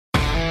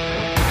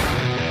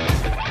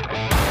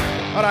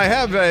But I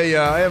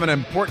have an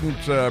important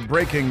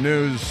breaking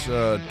news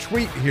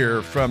tweet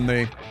here from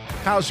the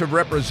House of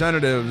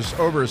Representatives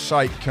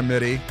Oversight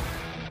Committee,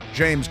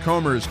 James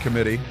Comer's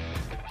committee,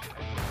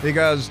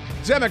 because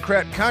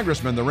Democrat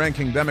congressman, the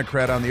ranking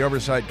Democrat on the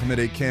Oversight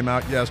Committee, came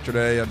out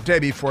yesterday, day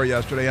before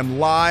yesterday, and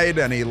lied,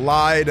 and he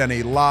lied, and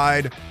he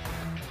lied.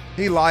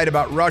 He lied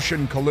about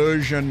Russian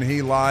collusion.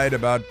 He lies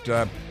about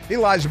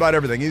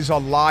everything. He's a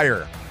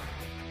liar.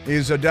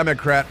 He's a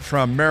Democrat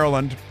from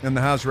Maryland in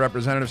the House of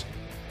Representatives.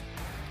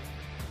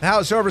 The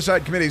House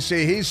Oversight Committee,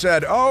 he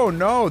said, oh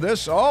no,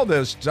 all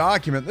this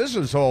document, this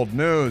is old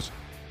news.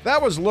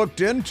 That was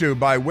looked into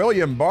by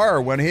William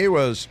Barr when he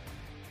was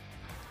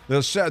the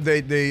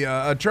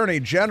Attorney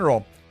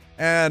General.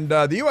 And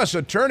the U.S.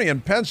 Attorney in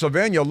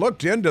Pennsylvania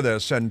looked into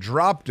this and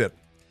dropped it.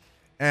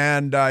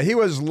 And he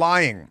was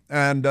lying.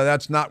 And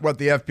that's not what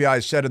the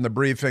FBI said in the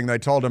briefing. They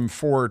told him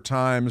 4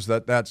 times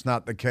that that's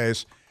not the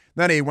case.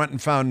 Then he went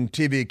and found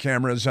TV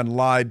cameras and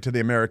lied to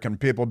the American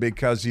people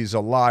because he's a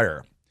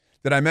liar.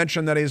 Did I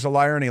mention that he's a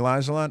liar and he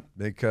lies a lot?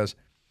 Because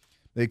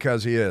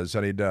he is,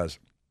 and he does.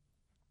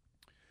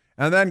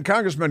 And then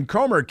Congressman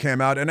Comer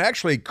came out and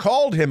actually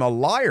called him a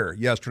liar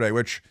yesterday,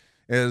 which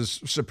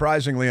is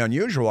surprisingly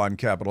unusual on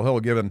Capitol Hill,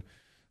 given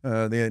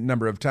the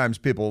number of times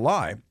people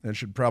lie. It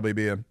should probably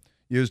be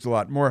used a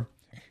lot more.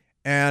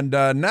 And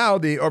now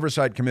the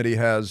Oversight Committee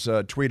has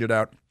tweeted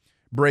out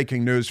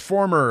breaking news.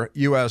 Former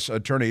U.S.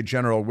 Attorney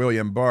General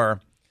William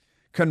Barr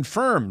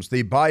confirms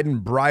the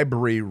Biden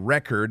bribery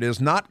record is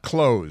not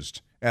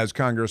closed, as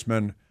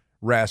Congressman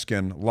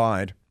Raskin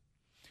lied.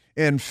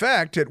 In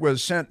fact, it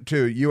was sent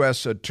to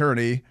U.S.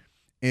 Attorney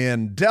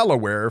in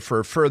Delaware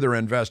for further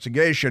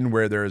investigation,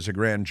 where there is a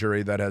grand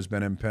jury that has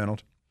been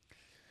impaneled.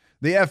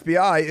 The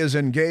FBI is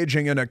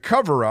engaging in a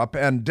cover-up,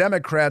 and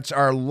Democrats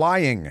are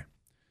lying,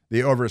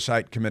 the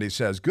Oversight Committee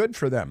says. Good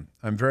for them.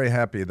 I'm very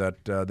happy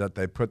that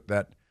they put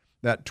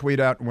that tweet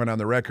out and went on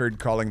the record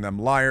calling them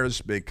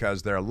liars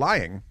because they're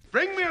lying.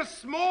 Bring me a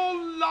small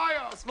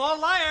liar. A small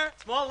liar.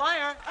 Small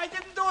liar. I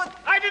didn't do it.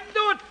 I didn't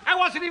do it. I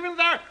wasn't even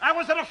there. I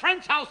was at a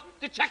friend's house.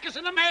 The check is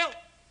in the mail.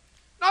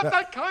 Not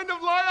that kind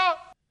of liar.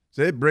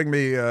 See, bring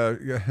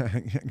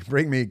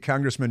me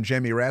Congressman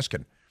Jamie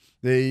Raskin.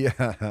 They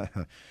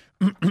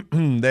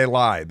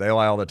lie. They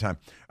lie all the time.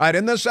 All right,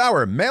 in this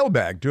hour,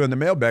 Mailbag, doing the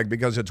Mailbag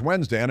because it's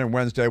Wednesday, and on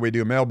Wednesday we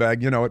do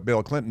Mailbag. You know what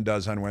Bill Clinton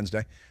does on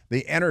Wednesday.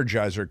 The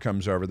Energizer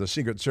comes over. The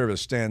Secret Service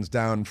stands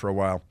down for a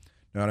while.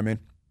 You know what I mean?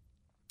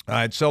 All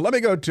right, so let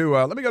me go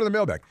to the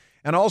Mailbag.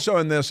 And also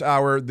in this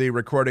hour, the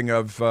recording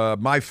of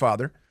my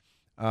father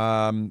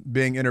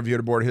being interviewed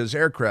aboard his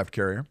aircraft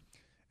carrier.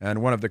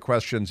 And one of the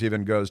questions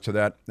even goes to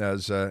that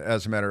as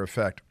a matter of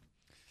fact.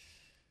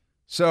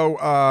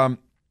 So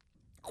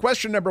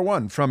question number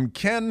 1 from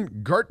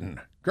Ken Garton.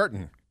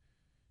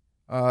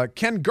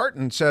 Ken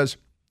Garton says,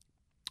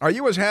 are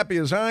you as happy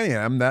as I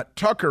am that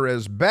Tucker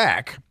is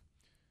back?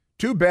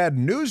 Too bad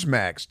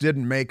Newsmax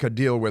didn't make a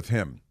deal with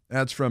him.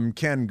 That's from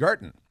Ken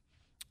Garton.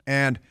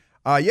 And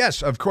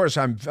yes, of course,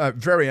 I'm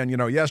very, and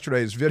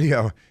yesterday's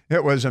video,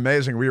 it was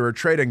amazing. We were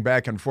trading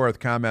back and forth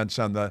comments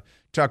on the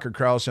Tucker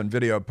Carlson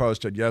video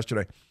posted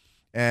yesterday.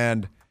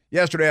 And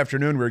yesterday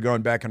afternoon, we were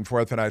going back and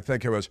forth, and I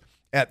think it was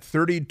at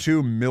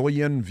 32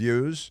 million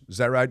views. Is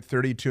that right?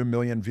 32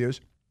 million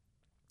views.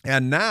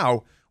 And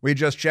now, we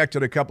just checked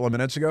it a couple of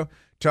minutes ago,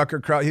 Tucker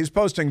Carlson, he's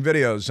posting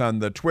videos on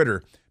the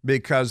Twitter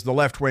because the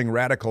left-wing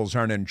radicals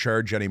aren't in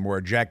charge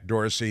anymore. Jack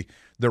Dorsey,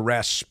 the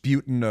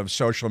Rasputin of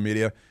social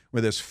media,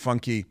 with his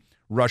funky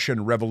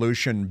Russian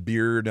Revolution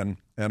beard and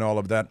all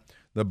of that,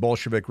 the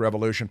Bolshevik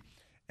Revolution.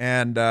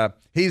 And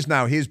he's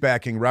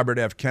backing Robert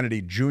F.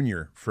 Kennedy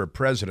Jr. for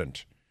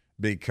president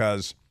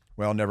because,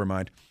 well, never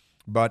mind.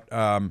 But,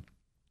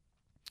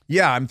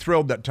 yeah, I'm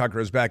thrilled that Tucker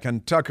is back.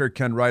 And Tucker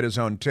can write his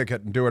own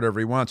ticket and do whatever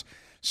he wants.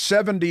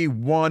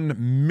 71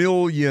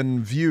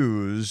 million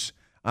views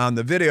on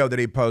the video that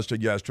he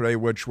posted yesterday,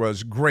 which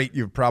was great.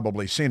 You've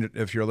probably seen it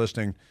if you're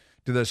listening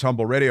to this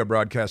humble radio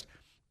broadcast.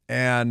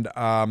 And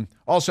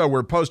also,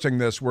 we're posting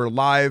this. We're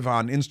live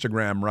on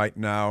Instagram right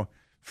now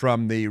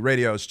from the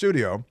radio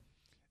studio.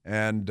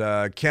 And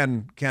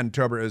Kevin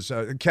Tober is,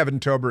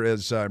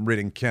 I'm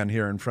reading Ken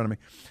here in front of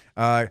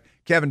me.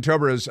 Kevin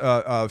Tober is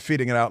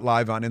feeding it out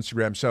live on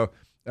Instagram. So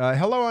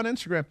hello on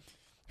Instagram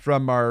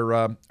from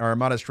our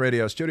modest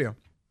radio studio.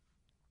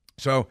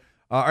 So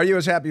are you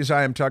as happy as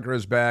I am? Tucker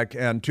is back,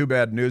 and too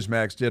bad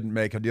Newsmax didn't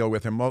make a deal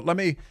with him. Well, let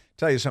me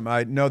tell you something.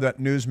 I know that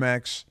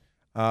Newsmax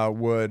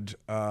would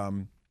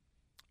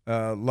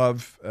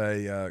love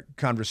a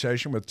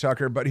conversation with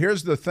Tucker, but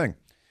here's the thing.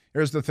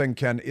 Here's the thing,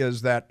 Ken,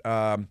 is that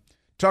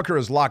Tucker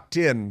is locked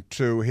in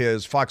to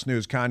his Fox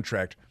News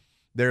contract.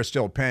 They're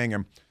still paying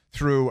him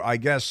through, I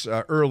guess,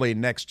 early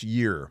next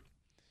year.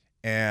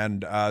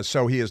 And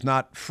so he is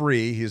not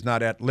free. He's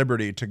not at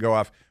liberty to go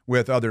off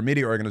with other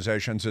media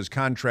organizations. His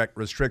contract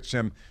restricts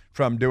him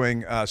from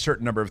doing a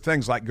certain number of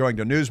things, like going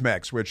to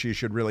Newsmax, which he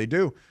should really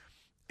do.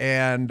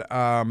 And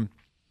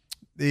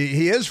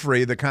He is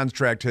free. The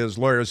contract his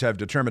lawyers have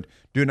determined.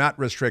 Do not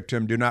restrict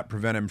him. Do not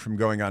prevent him from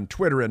going on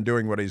Twitter and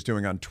doing what he's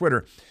doing on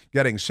Twitter,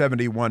 getting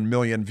 71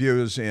 million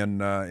views in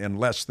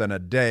less than a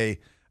day.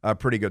 A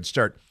pretty good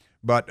start.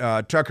 But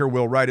Tucker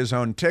will write his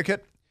own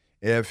ticket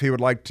if he would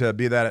like to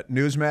be that at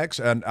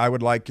Newsmax, and I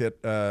would like him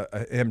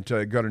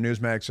to go to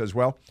Newsmax as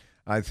well.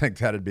 I think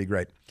that'd be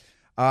great.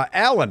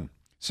 Alan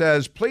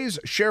says, please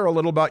share a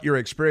little about your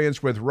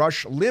experience with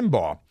Rush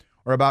Limbaugh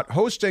or about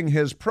hosting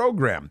his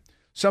program,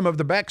 some of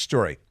the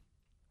backstory.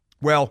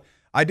 Well,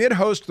 I did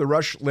host the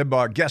Rush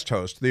Limbaugh, guest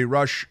host, the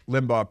Rush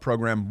Limbaugh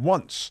program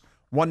once,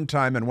 one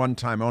time and one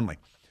time only.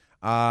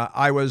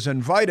 I was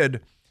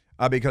invited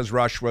because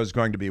Rush was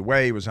going to be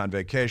away. He was on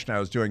vacation. I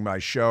was doing my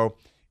show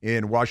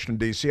in Washington,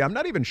 D.C. I'm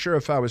not even sure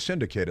if I was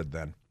syndicated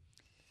then.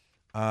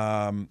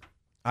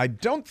 I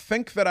don't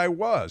think that I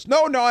was.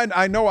 No,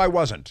 I know I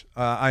wasn't.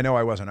 I know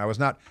I wasn't. I was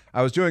not.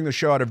 I was doing the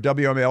show out of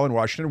WMAL in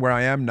Washington, where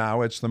I am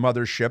now. It's the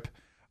mothership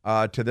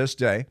to this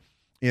day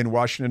in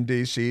Washington,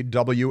 D.C.,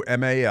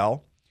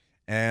 WMAL.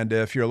 And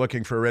if you're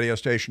looking for a radio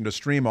station to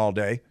stream all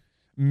day,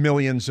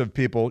 millions of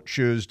people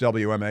choose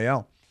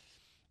WMAL.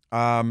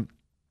 And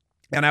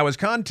I was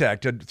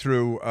contacted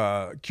through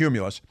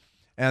Cumulus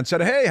and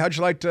said, hey, how'd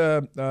you like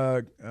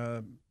to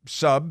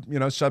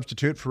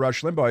substitute for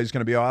Rush Limbaugh? He's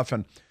going to be off,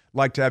 and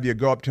like to have you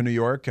go up to New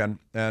York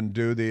and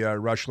do the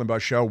Rush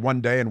Limbaugh show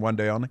one day and one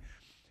day only.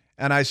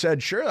 And I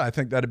said, sure, I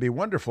think that'd be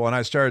wonderful. And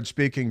I started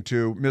speaking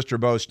to Mr.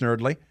 Bo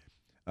Snerdley,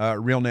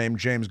 real name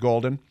James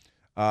Golden,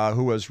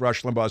 who was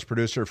Rush Limbaugh's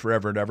producer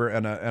forever and ever,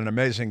 and an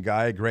amazing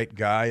guy, a great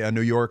guy, a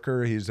New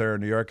Yorker. He's there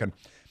in New York.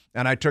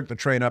 And I took the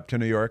train up to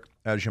New York,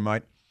 as you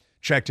might,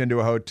 checked into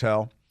a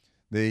hotel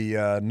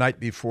the night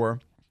before.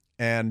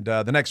 And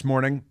the next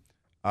morning,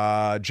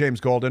 James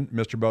Golden,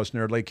 Mr. Bo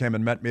Snerdley, came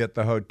and met me at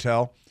the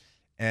hotel.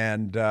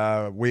 And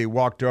we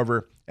walked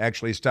over,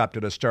 actually stopped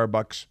at a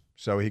Starbucks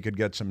so he could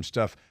get some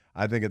stuff.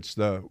 I think it's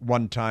the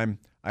one time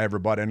I ever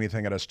bought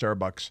anything at a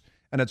Starbucks.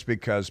 And it's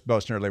because Bo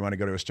Snerdley wanted to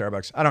go to a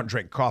Starbucks. I don't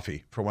drink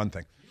coffee, for one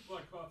thing. You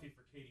bought coffee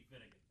for Katie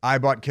Finnegan. I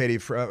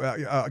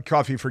bought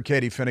coffee for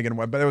Katie Finnegan,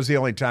 but it was the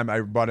only time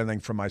I bought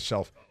anything for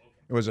myself. Oh,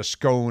 okay. It was a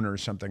scone or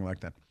something like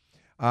that.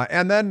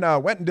 And then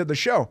went and did the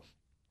show.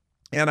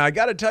 And I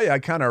got to tell you, I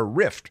kind of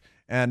riffed.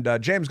 And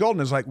James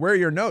Golden is like, where are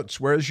your notes?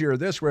 Where's your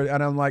this?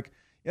 And I'm like,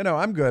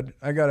 I'm good.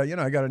 I got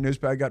a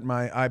newspaper. I got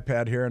my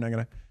iPad here, and I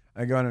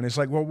go in, and he's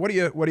like, well, what do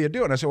you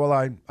do? And I said, well,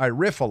 I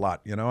riff a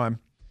lot.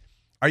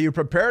 Are you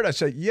prepared? I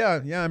said,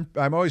 yeah,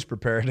 I'm always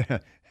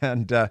prepared.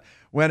 And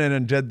went in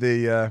and did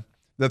the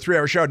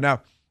 3-hour show.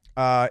 Now,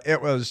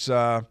 it was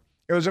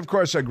of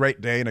course a great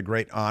day and a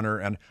great honor,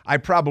 and I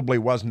probably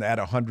wasn't at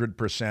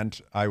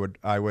 100%.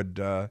 I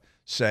would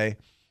say,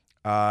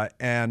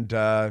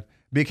 and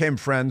became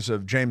friends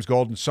of James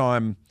Golden. Saw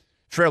him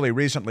fairly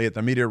recently at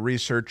the Media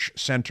Research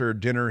Center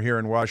dinner here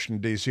in Washington,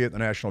 D.C. at the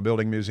National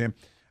Building Museum.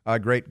 A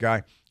great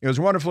guy. It was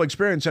a wonderful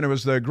experience, and it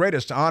was the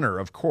greatest honor,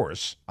 of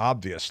course,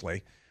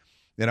 obviously.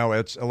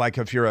 It's like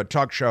if you're a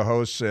talk show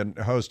host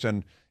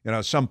in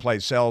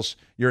someplace else,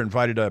 you're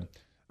invited to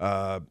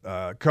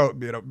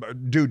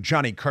do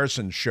Johnny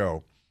Carson's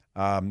show.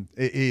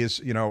 He is,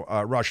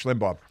 Rush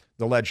Limbaugh,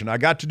 the legend. I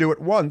got to do it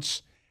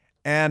once,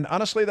 and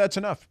honestly, that's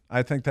enough.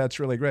 I think that's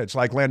really great. It's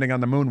like landing on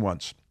the moon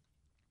once.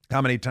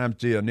 How many times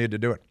do you need to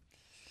do it?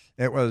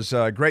 It was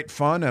great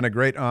fun and a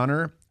great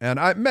honor. And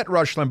I met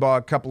Rush Limbaugh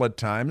a couple of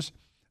times,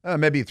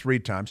 maybe 3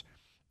 times.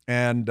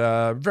 And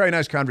very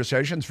nice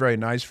conversations, very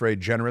nice, very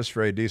generous,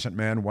 very decent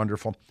man,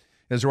 wonderful.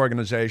 His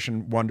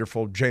organization,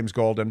 wonderful. James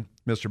Golden,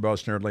 Mr. Bo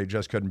Snerdley,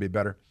 just couldn't be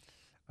better.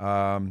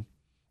 And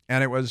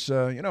it was,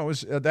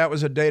 that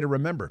was a day to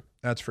remember.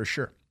 That's for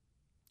sure.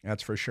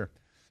 That's for sure.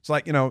 It's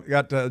like,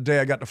 got the day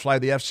I got to fly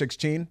the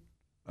F-16,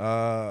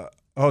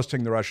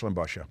 hosting the Rush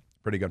Limbaugh show.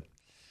 Pretty good.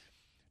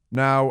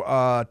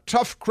 Now,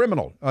 Thought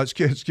Criminal. He's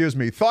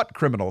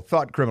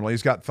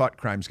got thought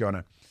crimes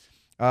going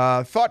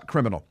on. Thought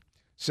Criminal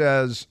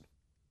says,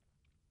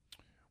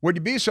 would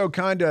you be so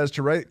kind as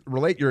to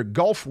relate your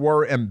Gulf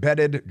War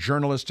embedded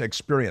journalist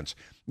experience?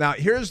 Now,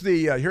 here's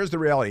the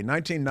reality.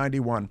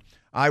 1991,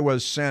 I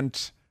was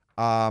sent.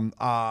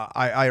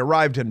 I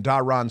arrived in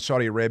Dhahran,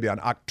 Saudi Arabia, on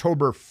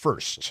October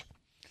 1st,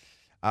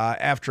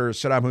 after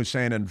Saddam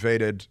Hussein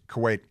invaded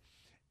Kuwait,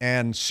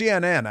 and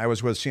CNN. I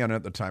was with CNN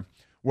at the time.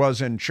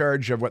 Was in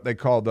charge of what they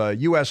call the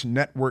U.S.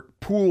 network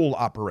pool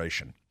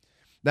operation.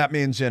 That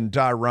means in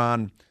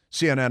Dhahran,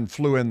 CNN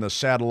flew in the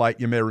satellite.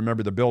 You may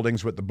remember the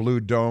buildings with the blue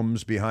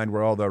domes behind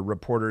where all the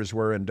reporters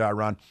were in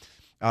Dhahran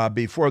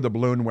before the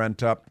balloon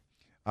went up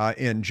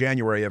in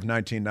January of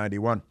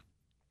 1991.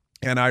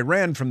 And I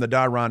ran from the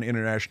Dhahran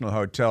International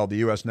Hotel, the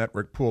U.S.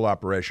 network pool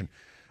operation,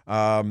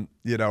 sort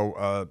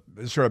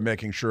of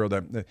making sure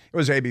that it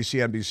was ABC,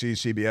 NBC,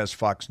 CBS,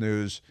 Fox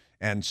News,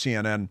 and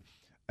CNN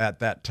at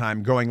that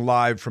time, going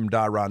live from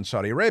Dhahran,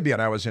 Saudi Arabia,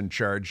 and I was in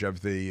charge of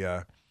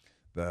the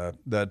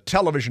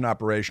television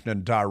operation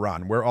in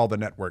Dhahran, where all the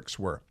networks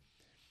were,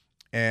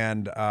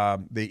 and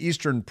the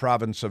eastern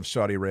province of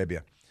Saudi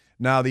Arabia.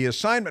 Now, the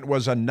assignment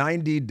was a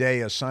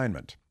 90-day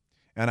assignment,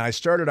 and I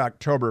started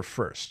October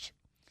 1st.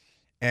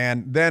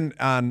 And then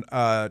on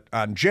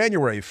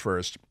January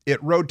 1st,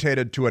 it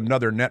rotated to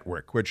another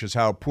network, which is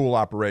how pool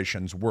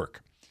operations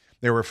work.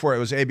 There were four. It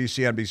was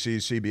ABC, NBC,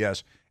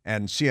 CBS,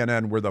 and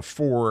CNN were the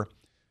four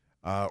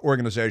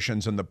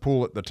organizations in the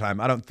pool at the time.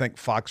 I don't think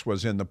Fox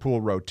was in the pool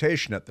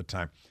rotation at the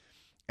time.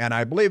 And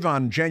I believe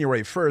on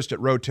January 1st, it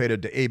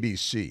rotated to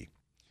ABC,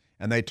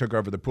 and they took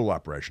over the pool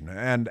operation.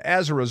 And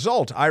as a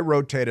result, I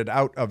rotated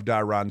out of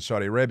Dhahran,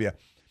 Saudi Arabia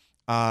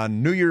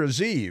on New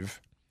Year's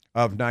Eve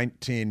of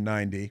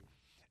 1990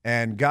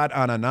 and got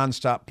on a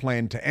nonstop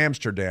plane to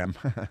Amsterdam,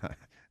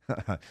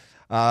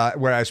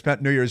 where I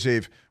spent New Year's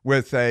Eve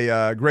with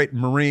a great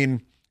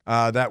Marine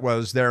that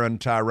was there in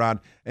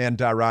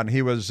Dhahran.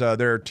 He was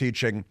there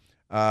teaching,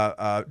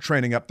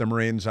 training up the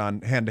Marines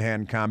on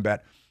hand-to-hand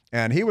combat.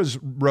 And he was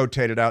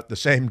rotated out the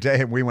same day,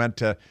 and we went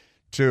to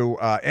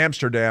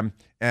Amsterdam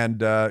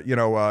and,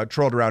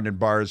 trolled around in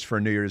bars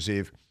for New Year's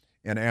Eve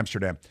in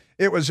Amsterdam.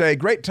 It was a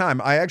great time.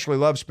 I actually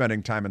love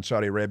spending time in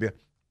Saudi Arabia.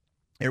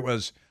 It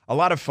was a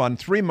lot of fun,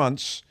 3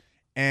 months,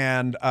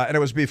 and it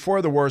was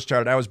before the war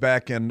started. I was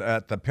back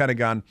at the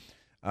Pentagon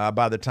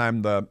by the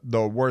time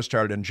the war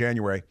started in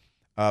January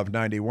of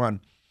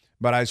 91.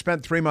 But I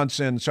spent 3 months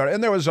in Saudi,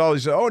 and there was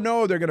always, oh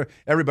no,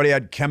 everybody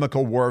had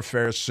chemical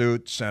warfare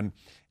suits and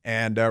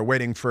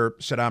waiting for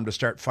Saddam to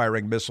start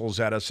firing missiles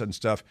at us and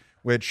stuff,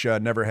 which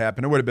never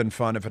happened. It would have been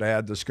fun if it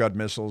had the Scud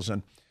missiles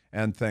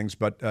and things,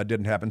 but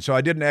didn't happen. So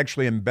I didn't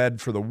actually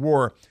embed for the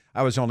war.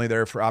 I was only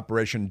there for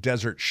Operation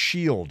Desert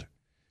Shield.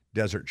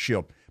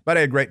 But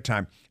I had a great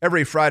time.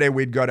 Every Friday,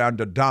 we'd go down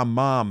to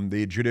Dammam,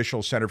 the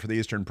Judicial Center for the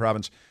Eastern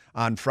Province,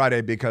 on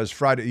Friday, because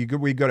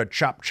we'd go to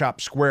Chop Chop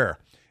Square,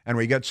 and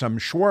we get some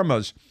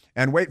shawarmas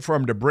and wait for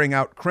them to bring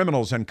out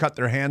criminals and cut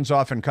their hands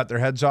off and cut their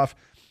heads off.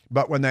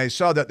 But when they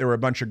saw that there were a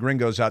bunch of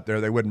gringos out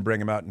there, they wouldn't bring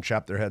them out and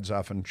chop their heads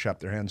off and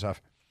chop their hands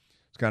off.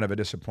 It's kind of a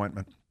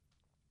disappointment,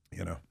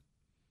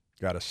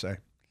 got to say.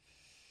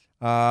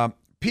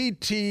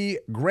 P.T.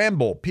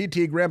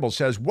 Gramble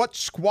says, what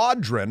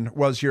squadron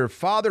was your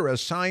father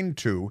assigned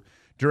to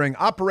during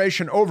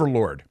Operation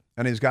Overlord?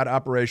 And he's got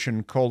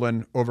Operation :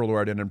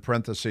 Overlord, and in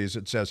parentheses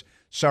it says,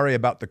 sorry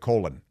about the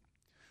colon.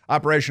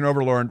 Operation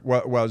Overlord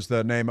was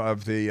the name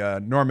of the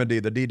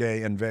Normandy, the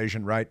D-Day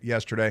invasion, right,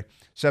 yesterday,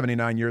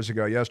 79 years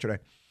ago yesterday.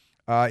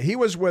 He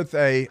was with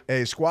a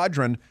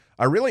squadron,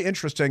 a really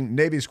interesting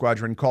Navy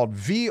squadron called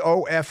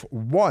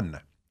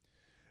VOF-1.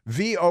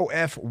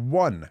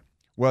 VOF-1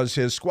 was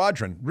his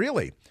squadron,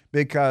 really,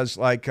 because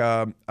like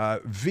it'd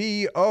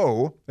be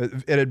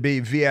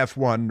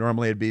VF-1,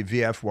 normally it'd be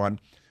VF-1,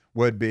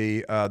 would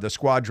be the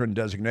squadron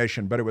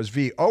designation, but it was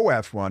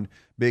VOF-1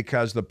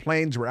 because the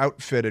planes were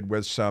outfitted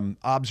with some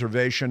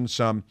observation,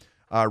 some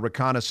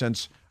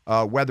reconnaissance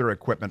weather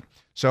equipment.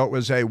 So it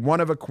was a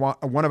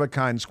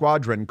one-of-a-kind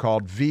squadron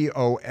called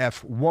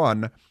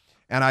VOF-1,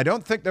 and I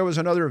don't think there was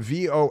another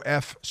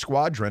VOF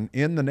squadron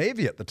in the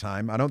Navy at the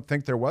time. I don't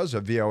think there was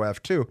a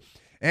VOF-2.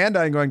 And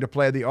I'm going to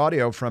play the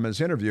audio from his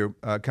interview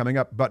coming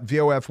up, but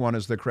VOF-1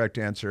 is the correct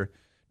answer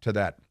to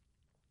that.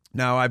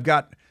 Now, I've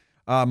got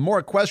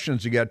more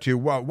questions to get to.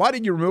 Well, why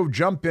did you remove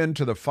Jump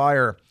Into the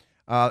Fire,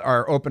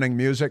 our opening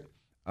music,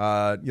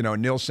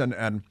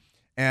 Nielsen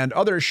and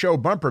other show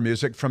bumper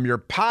music from your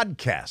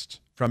podcast?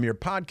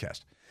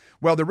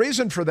 Well, the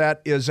reason for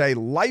that is a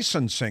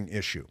licensing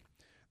issue.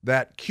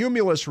 That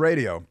Cumulus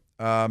Radio,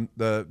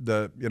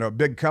 the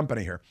big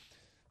company here,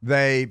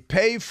 they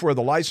pay for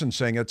the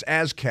licensing. It's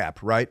ASCAP,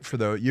 right, for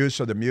the use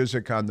of the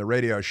music on the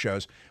radio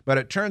shows. But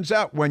it turns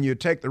out when you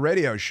take the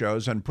radio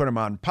shows and put them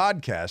on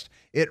podcast,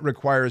 it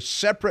requires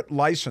separate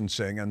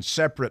licensing and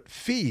separate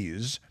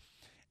fees.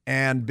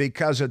 And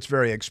because it's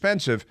very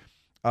expensive,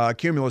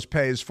 Cumulus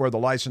pays for the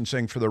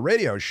licensing for the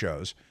radio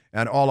shows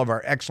and all of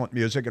our excellent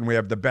music. And we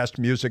have the best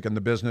music in the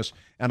business.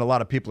 And a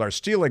lot of people are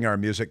stealing our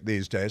music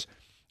these days.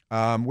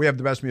 We have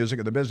the best music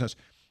in the business.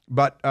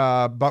 But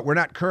we're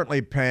not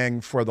currently paying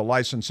for the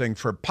licensing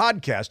for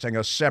podcasting,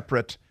 a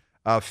separate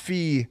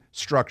fee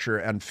structure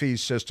and fee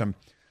system.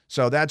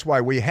 So that's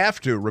why we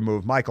have to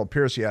remove, Michael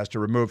Piercy has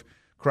to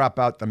crop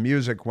out the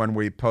music when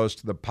we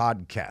post the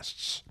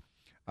podcasts.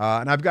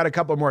 And I've got a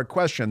couple more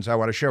questions I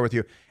want to share with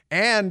you.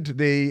 And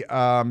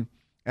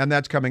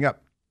that's coming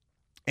up.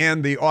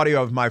 And the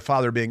audio of my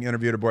father being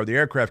interviewed aboard the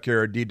aircraft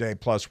carrier D-Day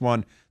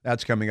 +1,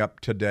 that's coming up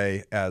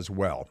today as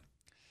well.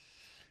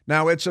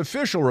 Now, its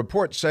official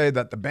reports say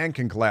that the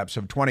banking collapse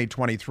of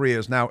 2023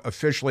 is now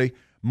officially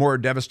more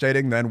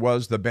devastating than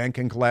was the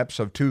banking collapse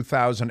of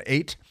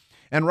 2008.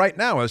 And right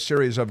now, a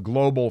series of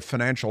global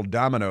financial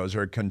dominoes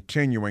are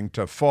continuing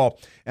to fall,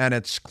 and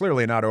it's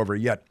clearly not over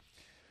yet.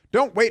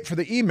 Don't wait for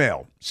the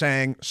email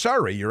saying,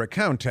 sorry, your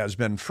account has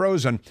been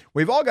frozen.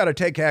 We've all got to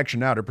take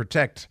action now to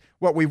protect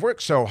what we've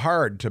worked so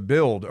hard to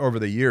build over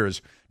the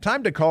years.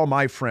 Time to call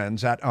my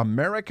friends at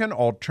American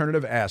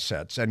Alternative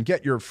Assets and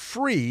get your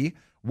free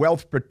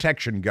Wealth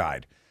Protection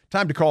Guide.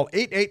 Time to call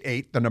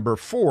 888, the number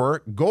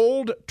 4,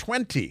 GOLD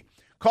 20.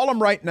 Call them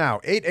right now,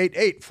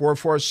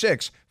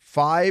 888-446-5600.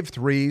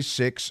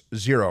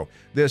 5360.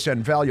 This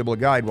invaluable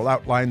guide will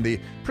outline the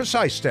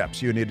precise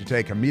steps you need to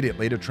take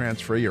immediately to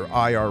transfer your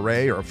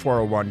IRA or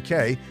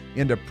 401k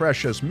into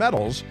precious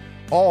metals,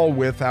 all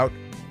without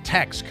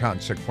tax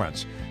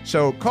consequence.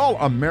 So call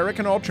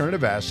American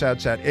Alternative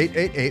Assets at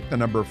 888, the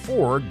number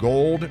 4,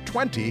 Gold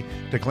 20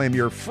 to claim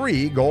your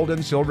free gold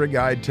and silver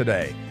guide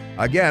today.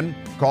 Again,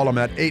 call them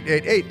at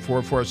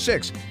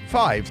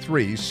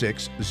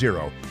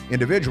 888-446-5360.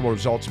 Individual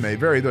results may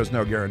vary. There's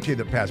no guarantee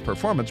that past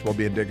performance will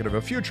be indicative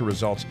of future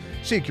results.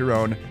 Seek your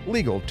own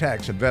legal,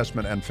 tax,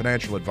 investment, and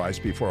financial advice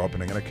before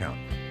opening an account.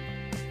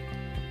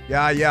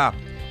 Yeah.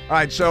 All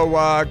right, so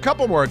a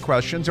couple more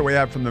questions that we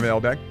have from the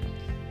mailbag.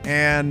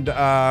 And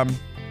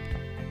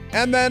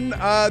then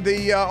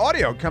the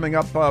audio coming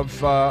up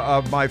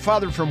of my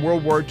father from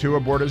World War II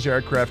aboard his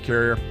aircraft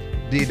carrier,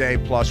 D-Day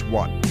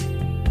 +1.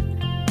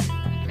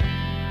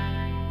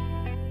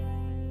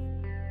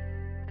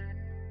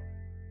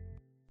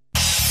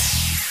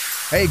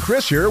 Hey,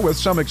 Chris here with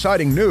some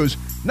exciting news.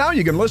 Now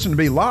you can listen to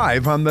me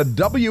live on the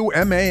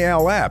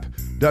WMAL app.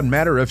 Doesn't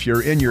matter if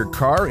you're in your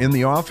car, in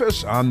the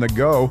office, on the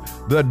go.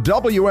 The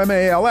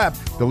WMAL app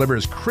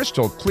delivers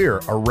crystal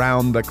clear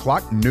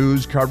around-the-clock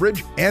news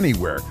coverage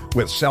anywhere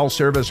with cell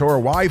service or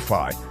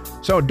Wi-Fi.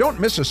 So don't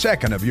miss a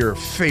second of your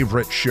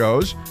favorite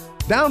shows.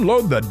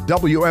 Download the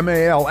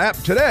WMAL app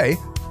today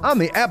on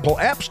the Apple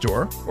App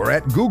Store or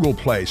at Google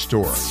Play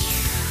Store.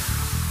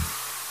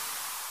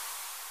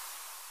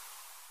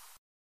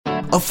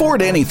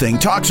 Afford Anything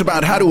talks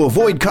about how to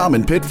avoid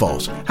common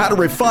pitfalls, how to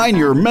refine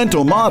your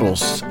mental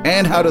models,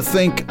 and how to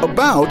think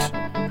about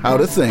how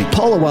to think.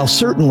 Paula, while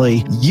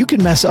certainly you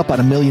can mess up on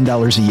 $1 million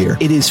a year,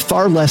 it is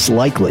far less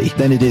likely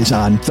than it is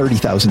on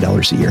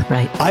 $30,000 a year.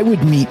 Right. I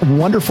would meet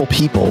wonderful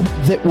people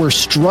that were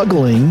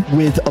struggling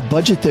with a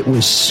budget that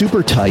was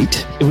super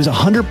tight. It was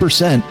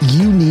 100%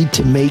 you need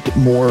to make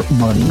more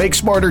money. Make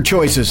smarter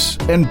choices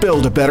and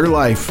build a better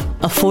life.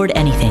 Afford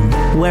Anything,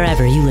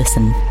 wherever you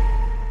listen.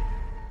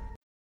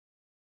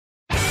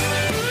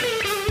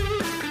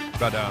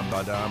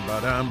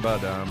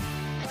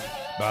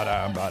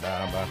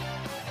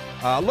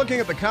 Looking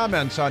at the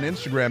comments on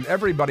Instagram,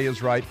 everybody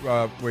is right.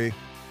 We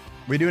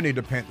do need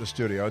to paint the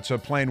studio. It's a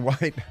plain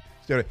white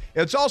studio.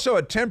 It's also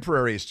a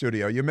temporary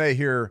studio. You may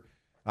hear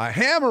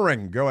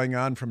hammering going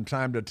on from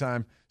time to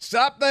time.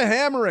 Stop the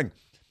hammering,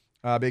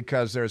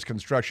 because there's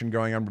construction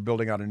going on. We're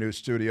building out a new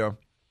studio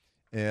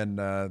in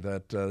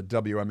that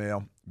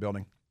WMAL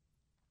building.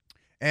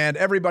 And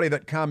everybody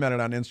that commented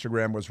on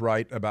Instagram was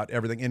right about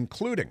everything,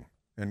 including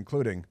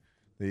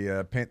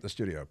the paint the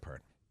studio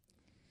part.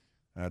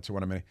 That's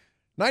what I mean.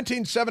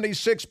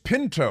 1976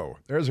 Pinto.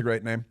 There's a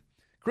great name.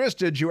 Chris,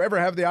 did you ever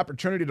have the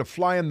opportunity to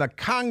fly in the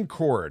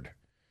Concorde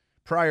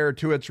prior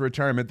to its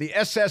retirement? The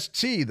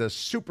SST, the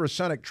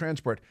supersonic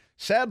transport.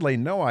 Sadly,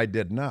 no, I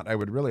did not. I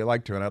would really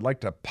like to, and I'd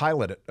like to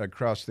pilot it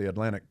across the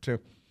Atlantic, too.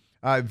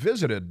 I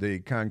visited the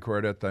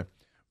Concorde at the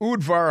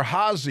Udvar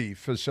Hazy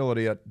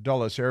facility at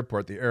Dulles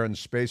Airport, the Air and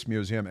Space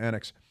Museum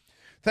Annex.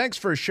 Thanks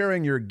for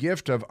sharing your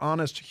gift of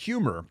honest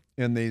humor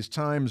in these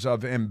times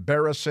of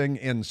embarrassing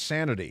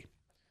insanity.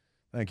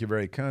 Thank you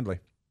very kindly.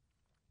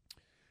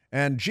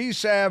 And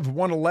GSAV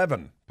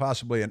 111,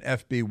 possibly an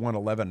FB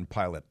 111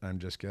 pilot, I'm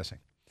just guessing.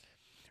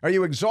 Are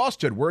you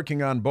exhausted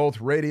working on both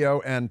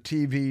radio and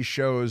TV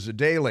shows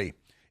daily?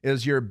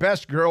 Is your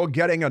best girl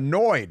getting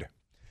annoyed?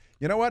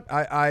 You know what?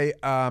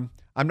 I'm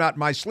not.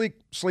 My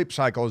sleep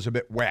cycle is a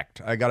bit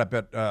whacked. I got up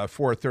at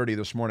 4:30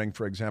 this morning,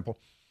 for example.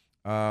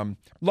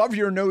 Love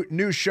your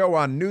new show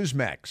on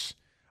Newsmax.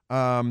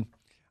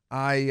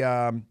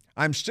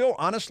 I'm still,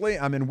 honestly,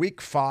 I'm in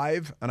week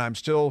 5, and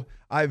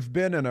I've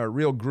been in a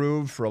real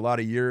groove for a lot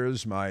of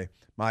years.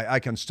 I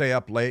can stay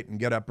up late and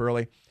get up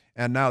early,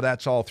 and now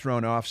that's all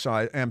thrown off, so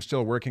I am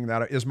still working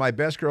that out. Is my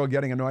best girl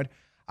getting annoyed?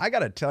 I got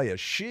to tell you,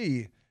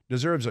 she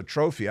deserves a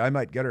trophy. I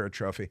might get her a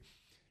trophy.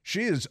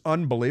 She is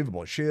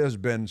unbelievable. She has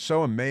been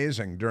so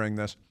amazing during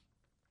this.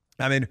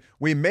 I mean,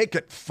 we make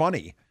it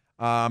funny.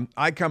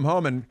 I come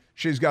home and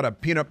she's got a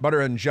peanut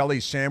butter and jelly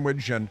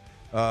sandwich and,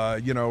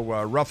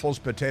 Ruffles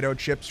potato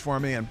chips for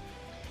me.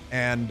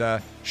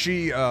 And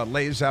she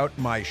lays out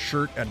my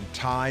shirt and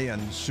tie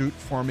and suit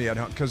for me at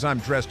home because I'm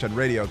dressed in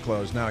radio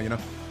clothes now,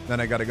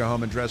 Then I got to go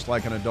home and dress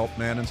like an adult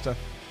man and stuff.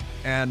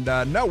 And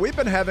no, we've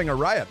been having a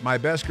riot. My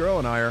best girl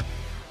and I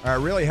are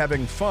really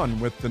having fun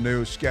with the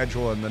new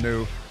schedule and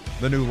the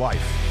new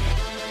life.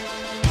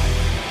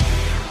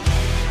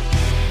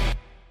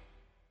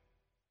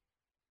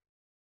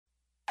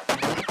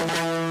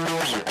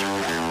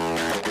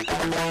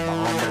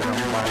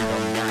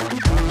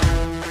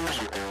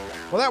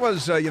 Well, that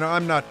was,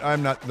 I'm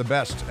not the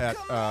best at,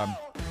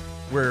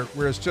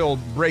 we're still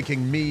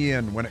breaking me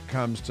in when it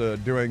comes to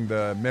doing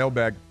the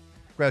mailbag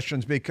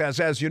questions because,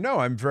 as you know,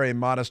 I'm very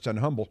modest and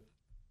humble,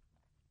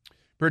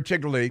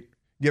 particularly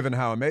given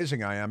how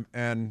amazing I am.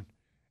 And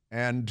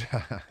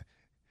I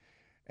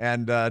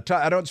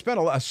don't spend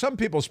a lot, some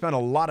people spend a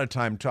lot of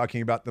time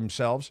talking about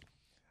themselves.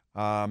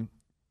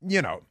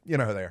 You know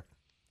who they are.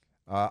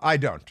 I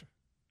don't.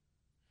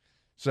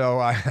 So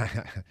I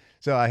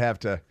have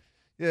to,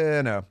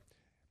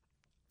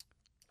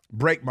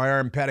 break my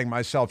arm patting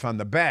myself on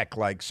the back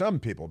like some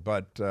people.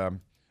 But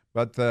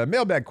the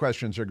mailbag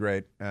questions are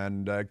great,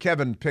 and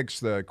Kevin picks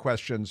the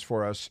questions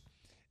for us.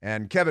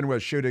 And Kevin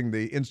was shooting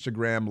the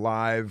Instagram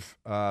live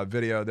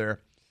video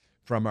there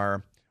from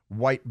our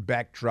white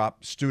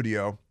backdrop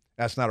studio.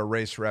 That's not a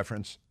race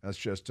reference. That's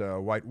just a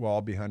white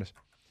wall behind us.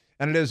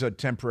 And it is a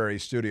temporary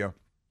studio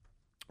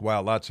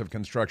while lots of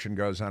construction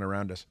goes on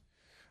around us.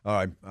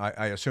 I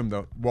assume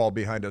the wall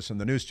behind us in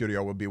the new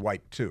studio will be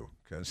white too,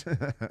 because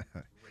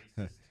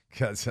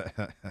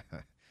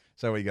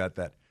so we got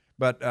that.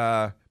 But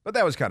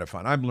that was kind of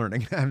fun. I'm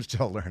learning. I'm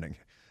still learning.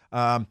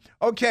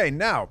 Okay,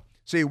 now,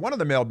 see, one of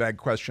the mailbag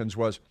questions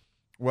was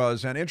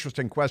an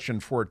interesting question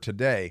for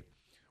today.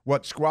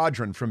 What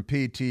squadron from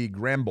P.T.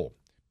 Gramble?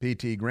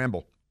 P.T.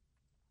 Gramble.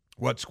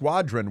 What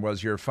squadron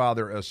was your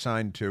father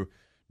assigned to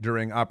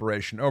during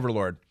Operation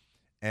Overlord?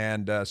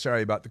 And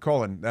sorry about the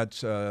colon.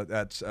 That's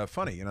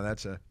funny. You know,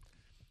 that's a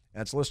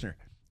listener.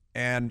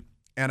 And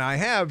I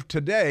have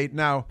today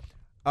now.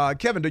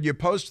 Kevin, did you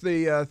post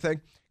the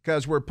thing?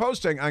 Because we're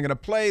posting. I'm going to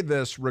play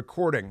this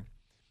recording.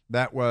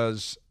 That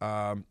was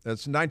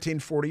it's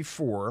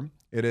 1944.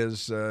 It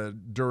is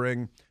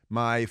during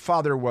my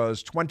father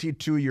was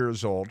 22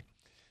 years old.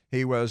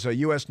 He was a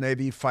U.S.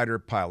 Navy fighter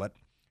pilot.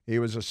 He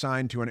was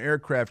assigned to an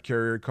aircraft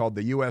carrier called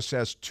the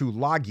USS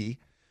Tulagi.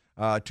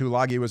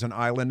 Tulagi was an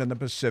island in the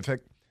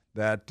Pacific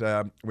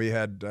that we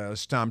had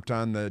stomped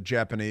on the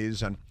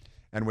Japanese, and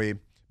we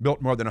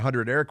built more than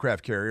 100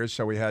 aircraft carriers,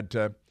 so we had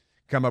to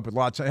come up with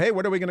lots of, hey,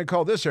 what are we going to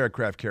call this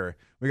aircraft carrier?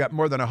 We got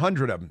more than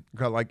 100 of them,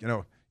 called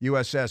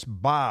USS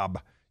Bob.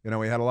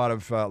 We had a lot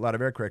of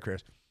aircraft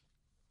carriers.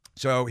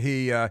 So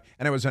and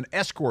it was an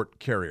escort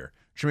carrier,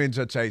 which means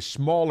it's a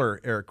smaller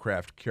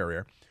aircraft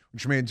carrier,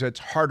 which means it's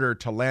harder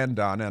to land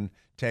on and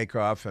take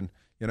off and,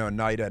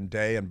 night and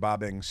day and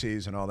bobbing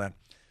seas and all that.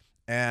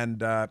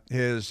 And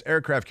his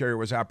aircraft carrier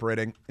was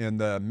operating in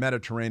the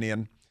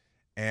Mediterranean.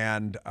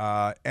 And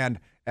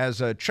as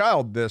a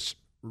child, this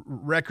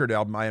record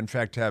album, I in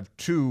fact have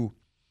two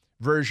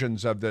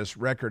versions of this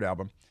record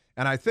album.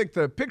 And I think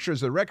the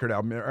pictures of the record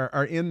album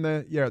are in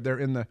they're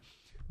in the,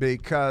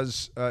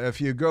 because if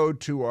you go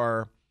to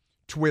our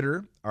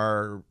Twitter,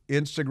 our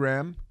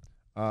Instagram,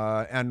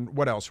 and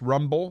what else?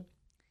 Rumble.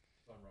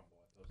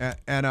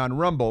 And on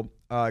Rumble,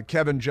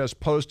 Kevin just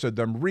posted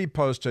them,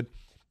 reposted,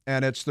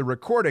 and it's the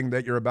recording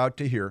that you're about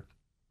to hear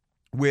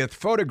with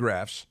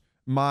photographs,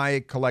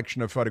 my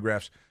collection of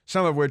photographs,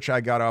 some of which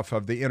I got off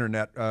of the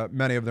internet.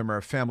 Many of them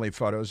are family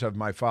photos of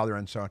my father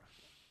and so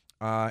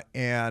on.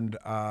 And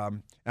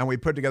we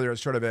put together a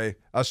sort of a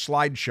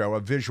slideshow, a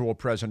visual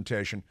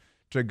presentation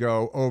to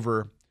go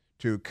over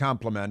to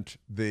complement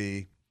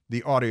the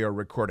audio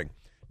recording.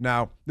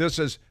 Now, this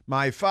is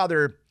my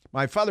father.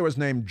 My father was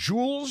named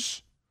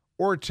Jules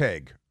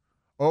Orteig,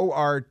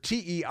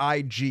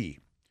 O-R-T-E-I-G.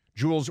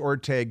 Jules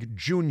Orteig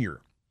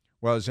Jr.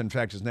 was, in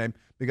fact, his name,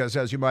 because,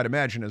 as you might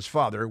imagine, his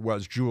father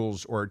was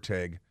Jules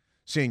Orteig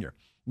Sr.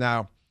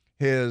 Now,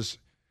 his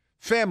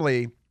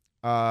family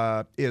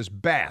is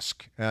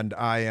Basque, and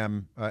I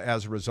am,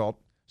 as a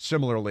result,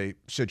 similarly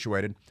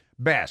situated.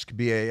 Basque,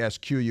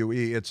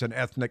 B-A-S-Q-U-E. It's an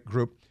ethnic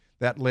group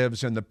that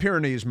lives in the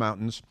Pyrenees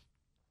Mountains.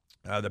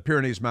 The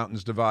Pyrenees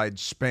Mountains divide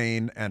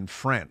Spain and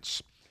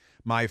France.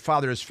 My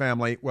father's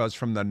family was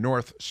from the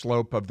north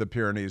slope of the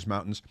Pyrenees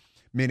Mountains,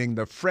 meaning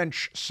the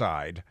French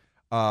side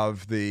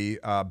of the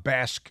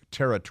Basque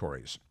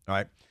territories. All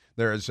right?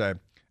 There's a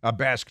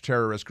Basque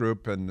terrorist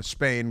group in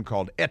Spain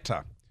called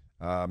ETA,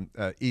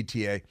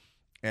 E-T-A,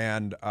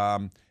 and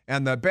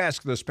the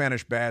Basque, the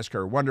Spanish Basque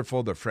are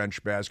wonderful. The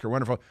French Basque are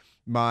wonderful.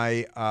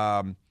 My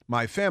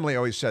family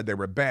always said they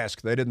were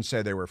Basque. They didn't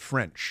say they were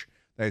French.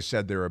 They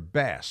said they were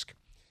Basque.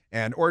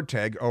 And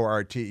Orteig,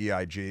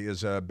 O-R-T-E-I-G,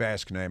 is a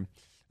Basque name.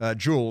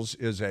 Jules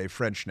is a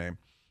French name.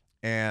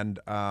 And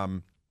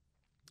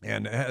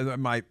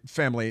my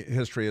family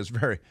history is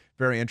very,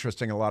 very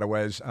interesting in a lot of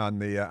ways on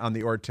the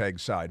Orteig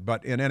side.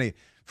 But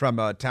from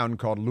a town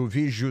called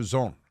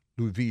Louvis-Jouzon,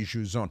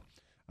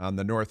 on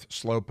the north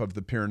slope of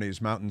the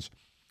Pyrenees Mountains,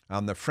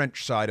 on the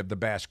French side of the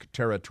Basque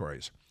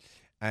territories.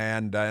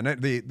 And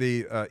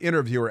the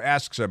interviewer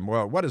asks him,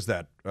 well, what is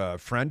that,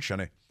 French?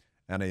 And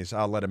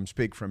I'll let him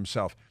speak for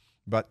himself.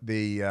 But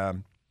the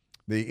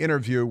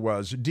interview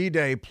was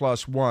D-Day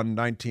 +1,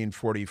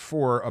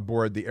 1944,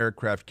 aboard the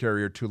aircraft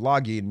carrier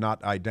Tulagi,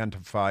 not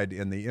identified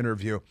in the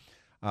interview,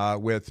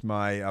 with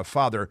my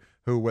father,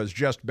 who was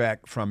just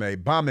back from a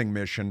bombing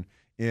mission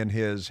in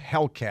his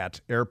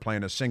Hellcat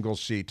airplane, a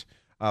single-seat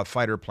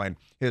fighter plane.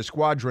 His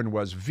squadron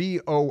was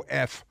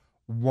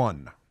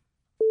VOF-1.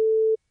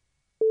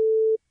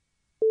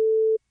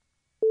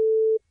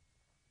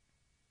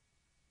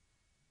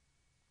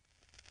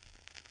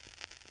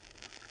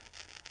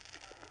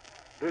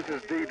 This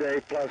is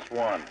D-Day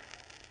 +1.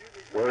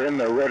 We're in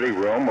the ready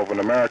room of an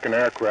American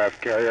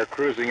aircraft carrier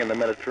cruising in the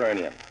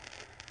Mediterranean.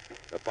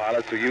 The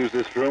pilots who use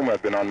this room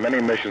have been on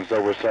many missions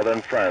over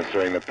southern France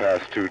during the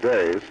past 2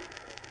 days.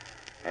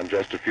 And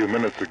just a few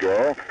minutes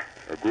ago,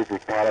 a group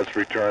of pilots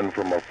returned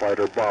from a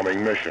fighter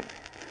bombing mission.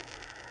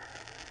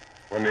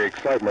 When the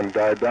excitement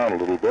died down a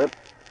little bit,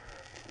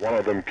 one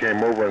of them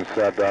came over and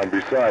sat down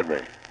beside me.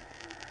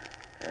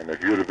 And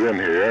if you'd have been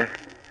here,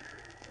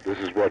 this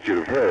is what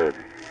you'd have heard.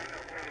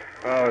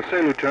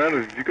 Say,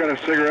 Lieutenant, have you got a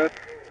cigarette?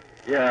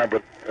 Yeah,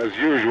 but as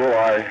usual,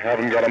 I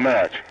haven't got a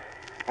match.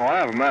 Oh, I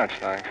have a match,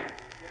 thanks.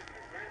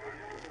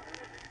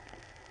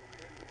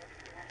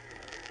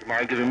 Do you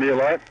mind giving me a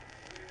light?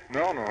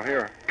 No,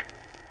 here.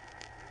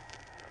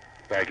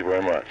 Thank you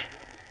very much.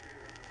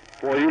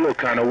 Boy, you look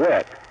kind of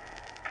wet.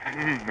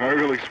 I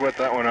really sweat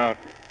that one out.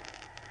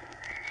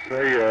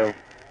 Say,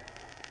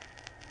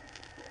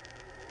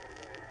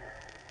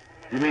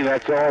 you mean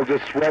that's all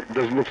just sweat?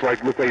 Doesn't look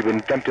like you've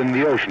been dumped in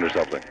the ocean or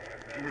something.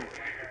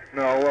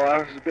 No, well, I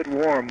was a bit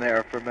warm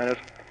there for a minute.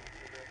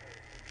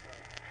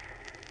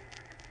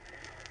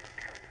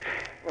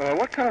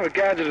 What kind of a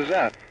gadget is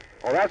that?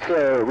 Well, that's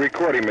a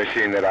recording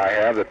machine that I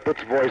have that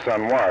puts voice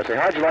on wire. Say,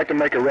 how'd you like to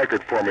make a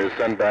record for me to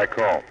send back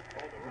home?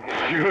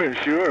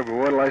 Sure, but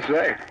what'll I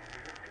say?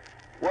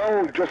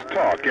 Well, just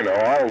talk, you know.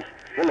 I'll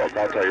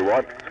tell you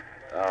what.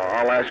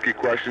 I'll ask you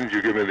questions,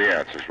 you give me the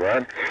answers,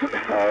 right?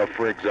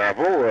 For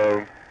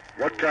example,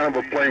 what kind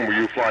of a plane were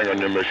you flying on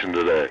your mission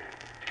today?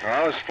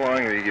 I was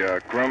flying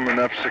the Grumman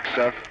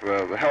F6F,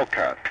 the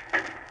Hellcat.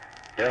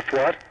 F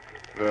what?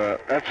 The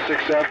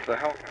F6F, the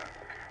Hellcat.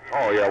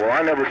 Oh, yeah, well,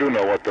 I never do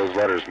know what those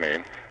letters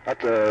mean.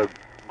 That's a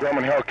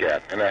Grumman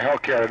Hellcat, and a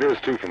Hellcat it is,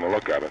 too, from the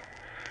look of it.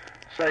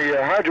 Say,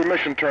 how'd your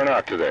mission turn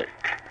out today?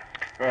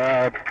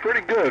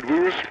 Pretty good. We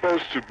were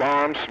supposed to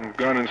bomb some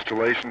gun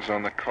installations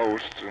on the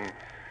coast, and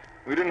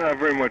we didn't have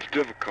very much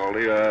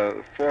difficulty.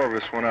 4 of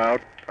us went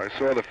out. I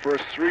saw the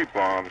first 3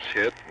 bombs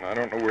hit, and I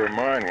don't know where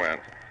mine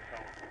went.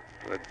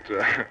 But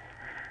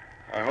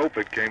I hope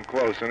it came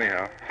close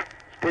anyhow.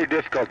 It's pretty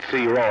difficult to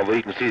see your own, but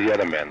you can see the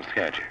other men's,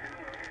 can't you?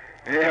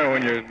 Yeah,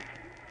 when you're...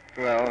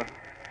 Well,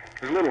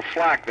 there's a little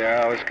flak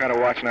there. I was kind of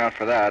watching out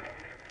for that.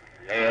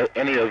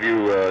 Any of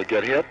you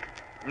get hit?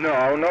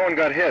 No one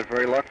got hit,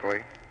 very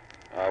luckily.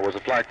 Was the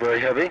flak very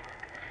heavy?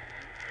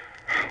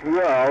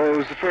 Well, it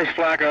was the first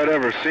flak I'd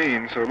ever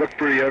seen, so it looked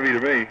pretty heavy to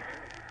me.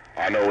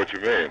 I know what you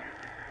mean.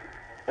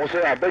 Well,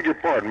 say, I beg your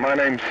pardon. My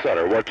name's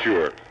Sutter. What's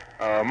yours?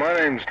 My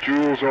name's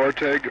Jules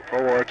Orteig,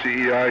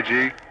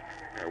 O-R-T-E-I-G.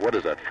 What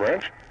is that,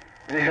 French?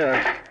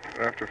 Yes,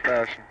 after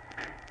fashion.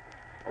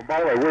 Oh, by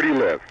the way, where do you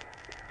live?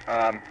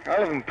 I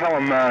live in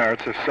Pelham Manor.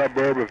 It's a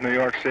suburb of New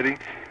York City.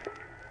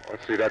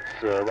 Let's see,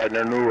 that's right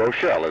near New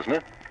Rochelle, isn't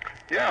it?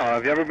 Yeah,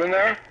 have you ever been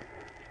there?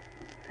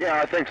 Yeah,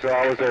 I think so.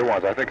 I was there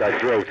once. I think I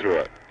drove through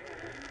it.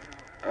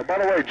 By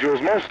the way,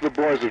 Jules, most of the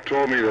boys have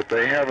told me that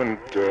they haven't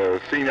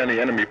seen any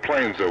enemy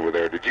planes over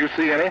there. Did you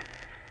see any?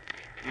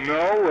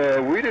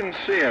 No, we didn't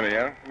see any.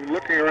 We were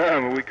looking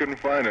around, but we couldn't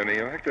find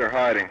any. I think they're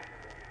hiding.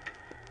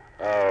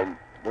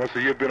 Well, so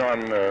you've been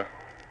on, let's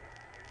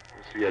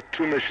see, you had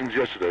 2 missions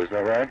yesterday, is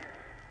that right?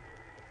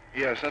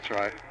 Yes, that's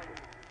right.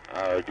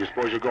 Do you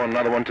suppose you'll go on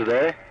another one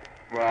today?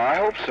 Well, I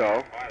hope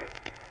so.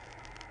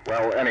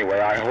 Well,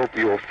 anyway, I hope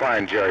you'll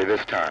find Jerry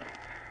this time.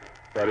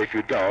 But if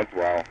you don't,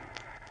 well,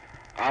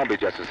 I'll be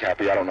just as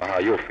happy. I don't know how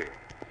you'll feel.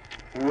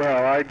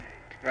 Well,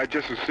 I'd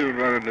just as soon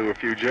run into a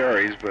few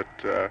Jerrys, but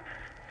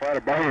fighter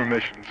bomber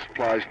mission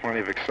supplies plenty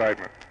of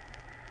excitement.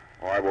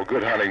 All right, well,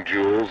 good hunting,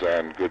 Jules,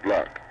 and good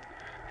luck.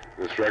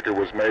 This record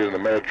was made in the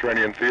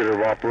Mediterranean Theater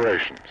of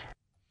Operations.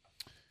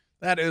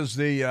 That's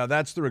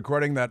the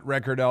recording. That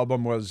record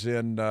album was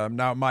in.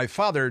 Now, my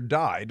father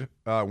died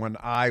when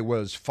I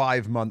was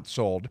 5 months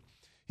old.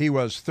 He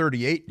was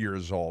 38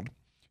 years old.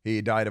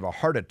 He died of a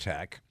heart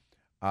attack,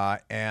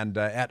 and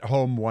at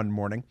home one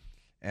morning,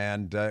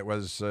 and it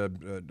was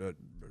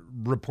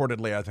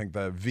reportedly, I think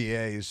the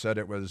VA said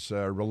it was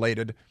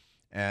related,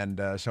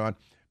 and so on.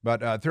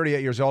 But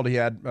 38 years old, he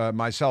had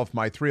myself,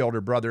 my 3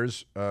 older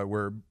brothers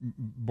were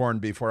born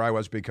before I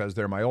was because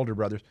they're my older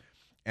brothers.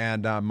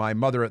 And my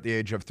mother at the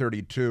age of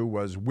 32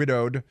 was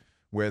widowed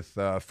with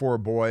 4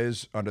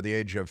 boys under the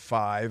age of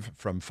 5,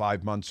 from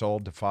 5 months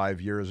old to 5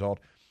 years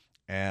old.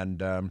 And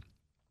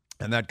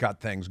that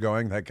got things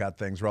going. That got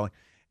things rolling.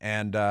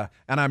 And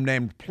I'm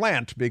named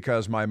Plant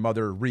because my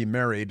mother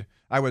remarried.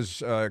 I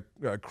was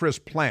Chris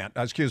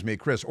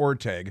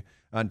Orteig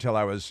until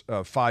I was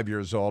 5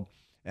 years old.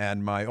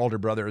 And my older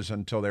brothers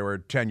until they were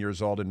 10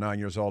 years old and 9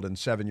 years old and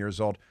 7 years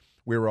old.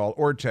 We were all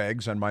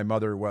Orteigs, and my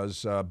mother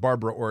was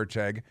Barbara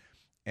Orteig.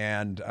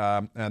 And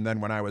then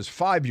when I was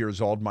 5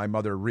 years old, my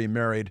mother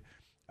remarried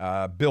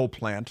Bill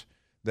Plant.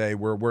 They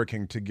were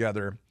working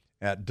together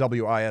at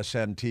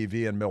WISN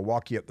TV in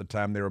Milwaukee at the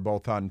time. They were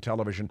both on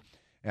television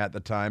at the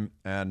time.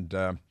 And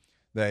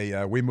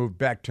we moved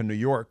back to New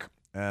York,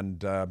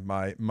 and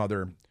my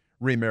mother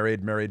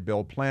married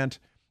Bill Plant.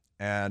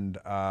 And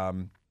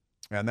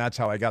that's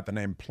how I got the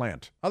name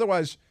Plant.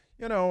 Otherwise,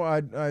 you know,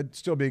 I'd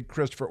still be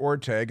Christopher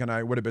Orteig, and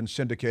I would have been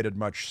syndicated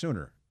much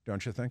sooner,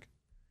 don't you think?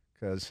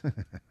 Because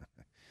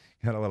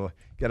get a little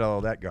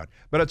of that going.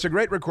 But it's a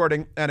great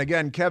recording. And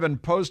again, Kevin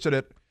posted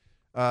it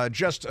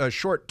just a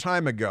short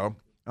time ago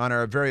on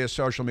our various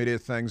social media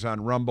things,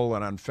 on Rumble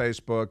and on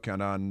Facebook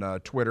and on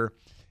Twitter.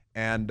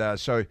 And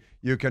so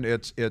you can,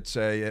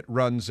 it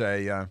runs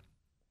a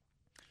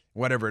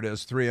whatever it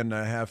is,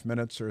 3.5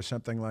 minutes or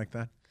something like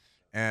that.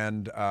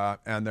 And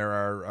there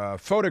are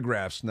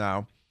photographs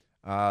now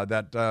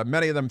that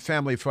many of them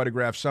family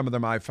photographs. Some of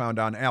them I found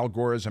on Al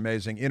Gore's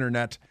amazing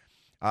internet.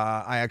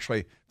 I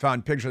actually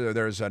found pictures.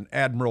 There's an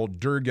Admiral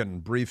Durgan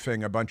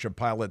briefing a bunch of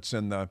pilots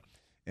in the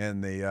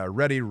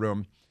ready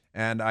room,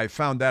 and I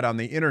found that on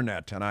the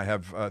internet. And I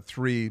have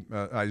three.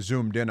 I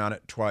zoomed in on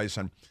it twice,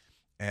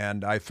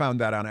 and I found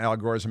that on Al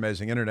Gore's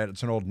amazing internet.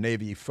 It's an old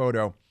Navy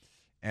photo,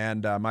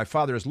 and my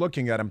father is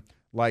looking at him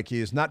like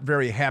he's not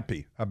very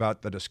happy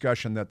about the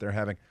discussion that they're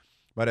having.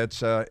 But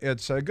it's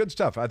good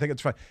stuff. I think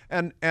it's fun,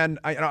 and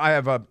I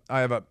have a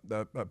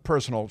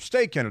personal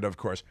stake in it, of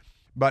course.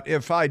 But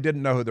if I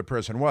didn't know who the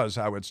person was,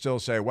 I would still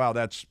say, wow,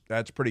 that's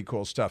pretty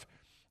cool stuff.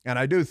 And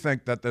I do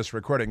think that this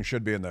recording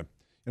should be in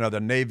the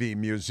Navy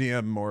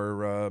Museum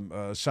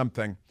or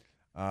something.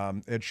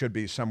 It should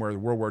be somewhere, the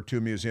World War II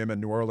Museum in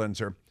New Orleans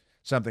or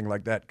something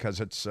like that, because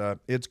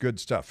it's good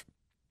stuff.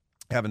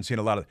 Haven't seen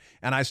a lot of it.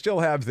 And I still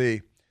have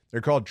they're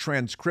called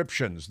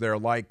transcriptions. They're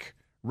like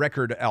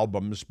record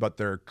albums, but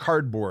they're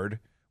cardboard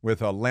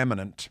with a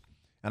laminate.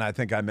 And I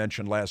think I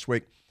mentioned last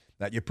week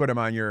that you put them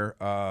on your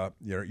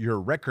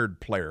record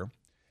player,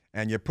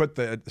 and you put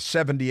the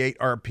 78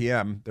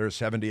 RPM, there's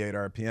 78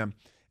 RPM,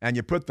 and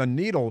you put the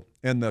needle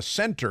in the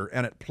center,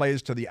 and it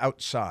plays to the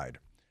outside,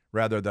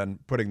 rather than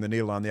putting the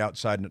needle on the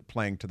outside and it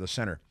playing to the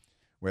center,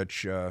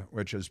 which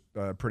is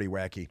pretty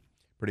wacky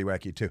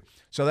too.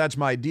 So that's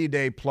my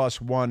D-Day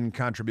 +1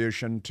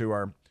 contribution to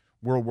our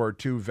World War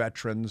II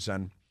veterans,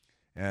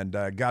 and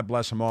God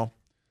bless them all,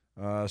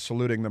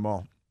 saluting them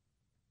all.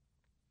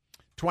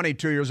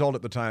 22 years old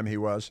at the time he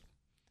was.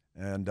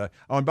 And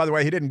by the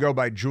way, he didn't go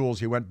by Jules.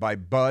 He went by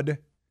Bud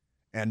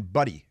and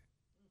Buddy.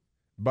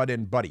 Bud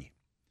and Buddy.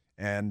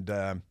 And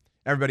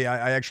everybody,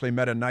 I actually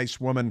met a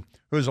nice woman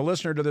who's a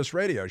listener to this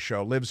radio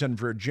show, lives in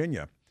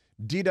Virginia,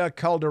 Dita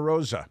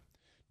Calderosa.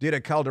 Dita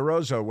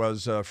Calderosa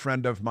was a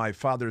friend of my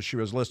father's. She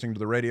was listening to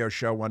the radio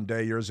show one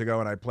day years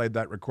ago, and I played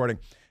that recording.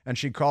 And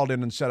she called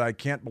in and said, I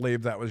can't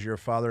believe that was your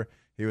father.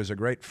 He was a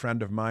great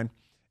friend of mine.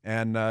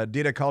 And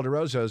Dita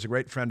Calderosa is a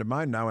great friend of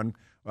mine now, and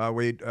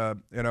we go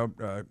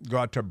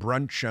out to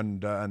brunch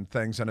and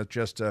things, and it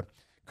just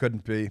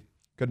couldn't be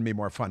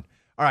more fun.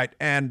 All right,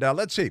 and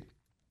let's see.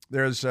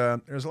 There's a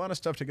lot of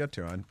stuff to get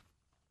to, and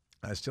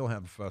I still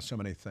have so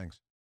many things.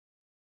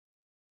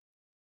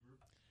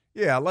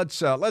 Yeah, let's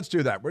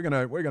do that. We're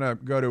gonna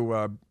go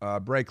to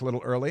break a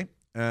little early,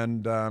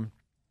 and haven't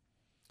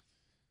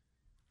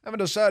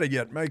decided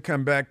yet. May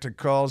come back to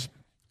calls.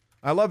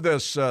 I love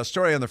this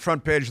story on the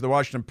front page of the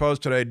Washington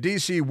Post today.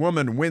 D.C.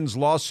 woman wins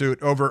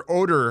lawsuit over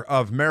odor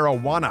of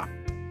marijuana.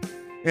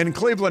 In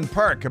Cleveland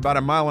Park, about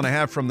 1.5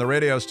 miles from the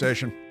radio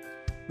station,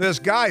 this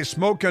guy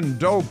smoking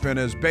dope in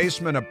his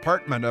basement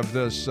apartment of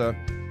this. The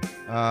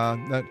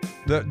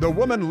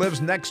woman lives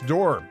next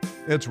door.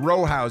 It's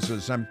row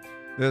houses, and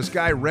this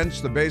guy rents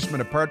the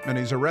basement apartment.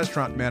 He's a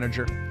restaurant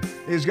manager.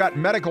 He's got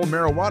medical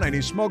marijuana, and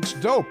he smokes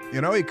dope.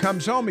 You know, he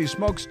comes home, he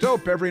smokes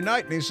dope every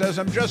night, and he says,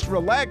 I'm just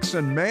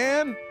relaxing,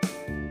 man.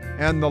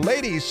 And the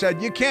lady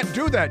said, you can't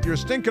do that. You're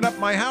stinking up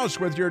my house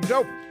with your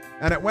dope.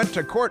 And it went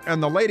to court,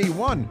 and the lady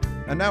won.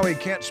 And now he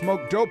can't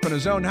smoke dope in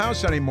his own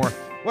house anymore.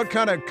 What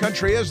kind of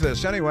country is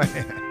this, anyway?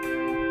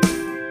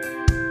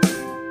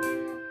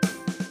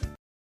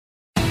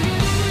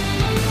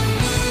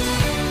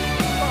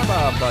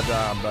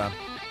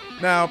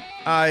 Now,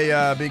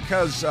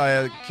 because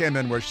I came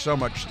in with so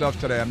much stuff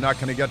today, I'm not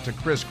going to get to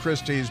Chris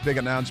Christie's big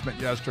announcement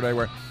yesterday,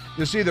 where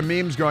you see the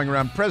memes going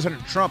around.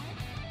 President Trump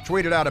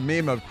tweeted out a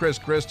meme of Chris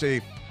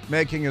Christie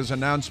making his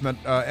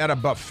announcement at a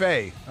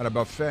buffet.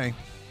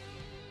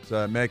 It's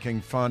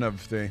making fun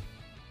of the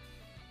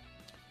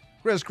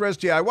Chris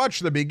Christie. I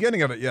watched the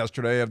beginning of it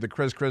yesterday, of the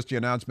Chris Christie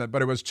announcement,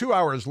 but it was 2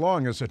 hours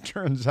long, as it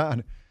turns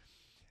out.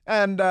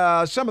 And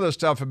some of the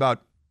stuff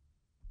about,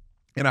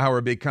 how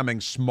we're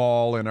becoming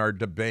small in our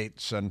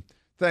debates and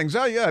things.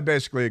 Oh, yeah, I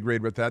basically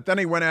agreed with that. Then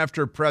he went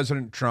after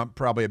President Trump,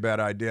 probably a bad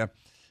idea,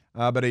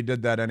 but he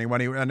did that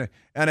anyway.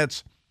 And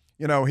it's,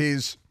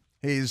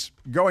 he's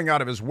going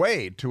out of his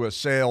way to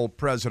assail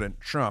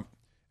President Trump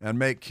and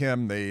make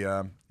him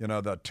the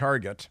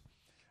target.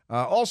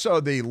 Also,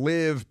 the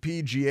LIV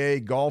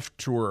PGA Golf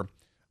Tour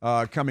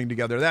coming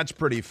together. That's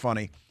pretty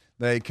funny.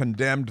 They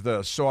condemned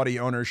the Saudi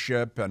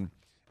ownership and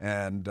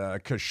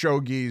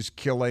Khashoggi's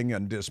killing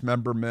and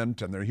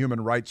dismemberment and their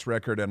human rights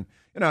record. And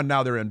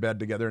now they're in bed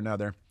together. Now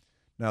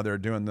they're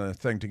doing the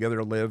thing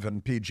together, LIV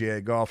and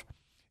PGA Golf.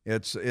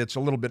 It's a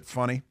little bit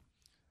funny.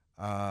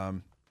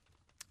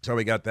 So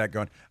we got that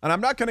going. And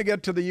I'm not going to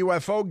get to the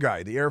UFO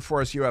guy, the Air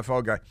Force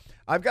UFO guy.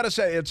 I've got to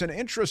say, he's an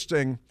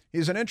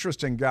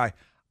interesting guy.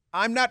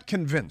 I'm not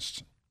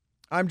convinced.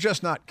 I'm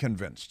just not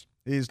convinced.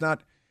 He's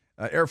not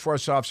an Air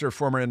Force officer,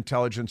 former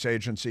intelligence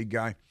agency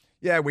guy.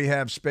 Yeah, we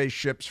have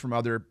spaceships from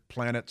other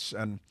planets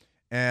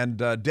and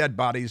dead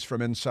bodies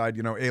from inside,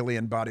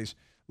 alien bodies,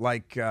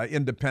 like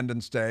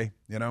Independence Day,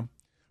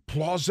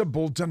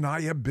 Plausible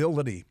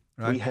deniability.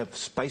 Right? We have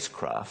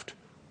spacecraft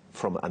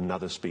from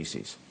another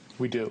species.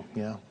 We do,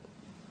 yeah.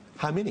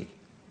 How many?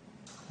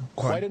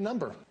 Quite a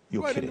number.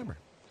 You're Quite kidding. a number.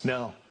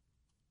 No.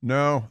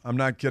 No, I'm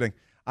not kidding.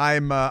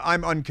 I'm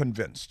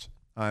unconvinced.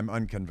 I'm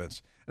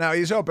unconvinced. Now,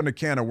 he's opened a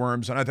can of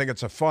worms, and I think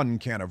it's a fun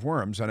can of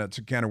worms, and it's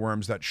a can of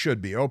worms that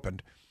should be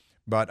opened.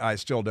 But I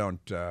still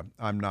don't.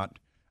 I'm not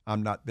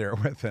there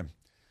with him.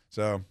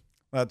 So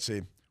let's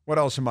see. What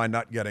else am I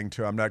not getting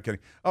to? I'm not getting.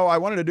 Oh, I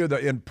wanted to do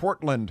in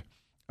Portland.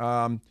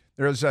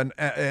 There's an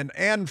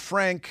Anne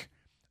Frank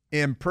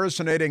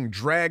impersonating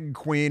drag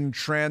queen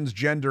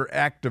transgender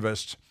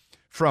activist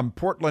from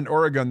Portland,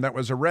 Oregon, that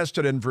was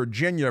arrested in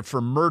Virginia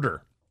for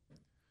murder.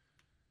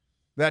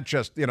 That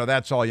just,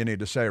 that's all you need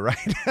to say,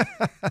 right?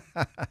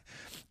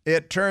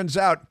 It turns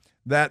out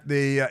that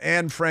the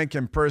Anne Frank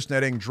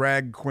impersonating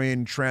drag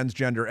queen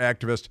transgender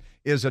activist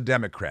is a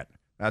Democrat.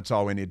 That's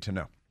all we need to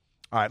know.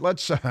 All right,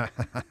 let's,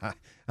 I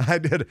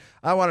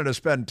wanted to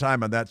spend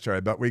time on that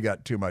story, but we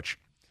got too much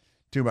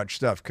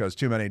stuff because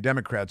too many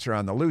Democrats are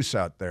on the loose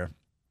out there.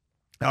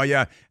 Oh,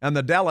 yeah, and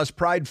the Dallas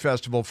Pride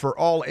Festival for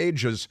all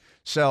ages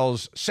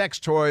sells sex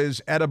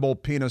toys, edible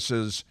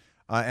penises,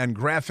 and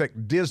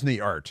graphic Disney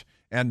art,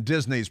 and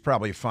Disney's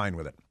probably fine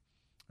with it.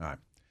 All right,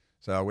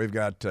 so we've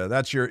got,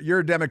 that's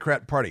your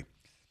Democrat Party.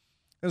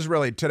 This is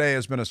really, today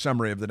has been a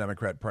summary of the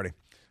Democrat Party.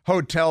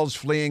 Hotels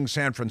fleeing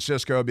San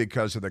Francisco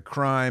because of the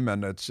crime,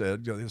 and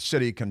the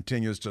city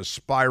continues to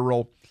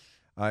spiral.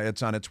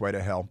 It's on its way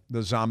to hell.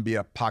 The zombie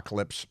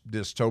apocalypse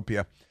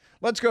dystopia.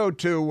 Let's go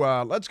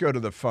to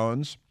the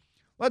phones.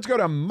 Let's go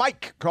to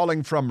Mike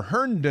calling from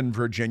Herndon,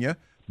 Virginia.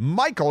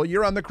 Michael,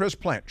 you're on the Chris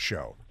Plante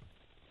Show.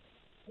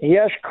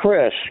 Yes,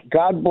 Chris.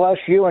 God bless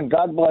you, and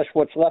God bless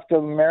what's left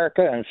of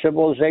America and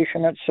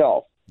civilization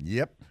itself.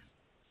 Yep.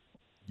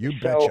 You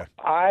betcha.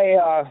 So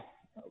I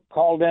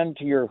called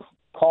into your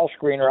call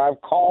screener. I've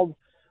called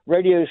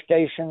radio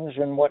stations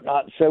and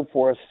whatnot and so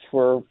forth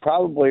for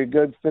probably a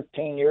good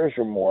 15 years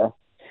or more.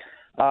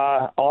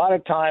 A lot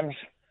of times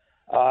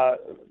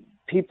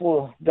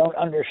people don't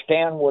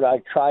understand what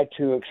I try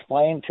to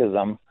explain to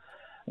them,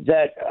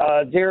 that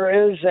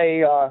there is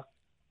a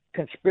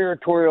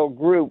conspiratorial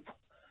group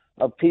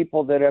of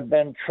people that have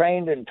been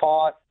trained and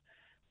taught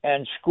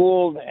and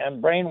schooled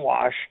and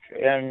brainwashed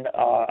in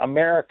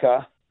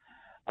America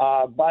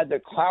by the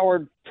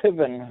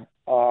Cloward-Piven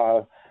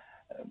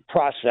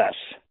process.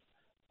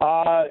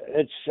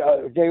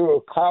 They were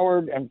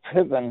Cloward and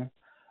Piven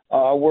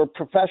were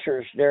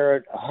professors there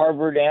at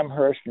Harvard,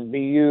 Amherst, and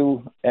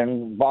BU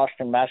in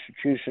Boston,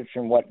 Massachusetts,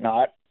 and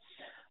whatnot.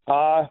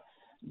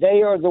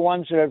 They are the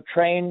ones that have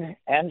trained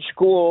and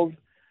schooled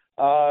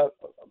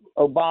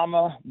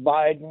Obama,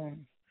 Biden,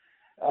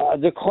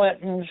 the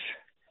Clintons,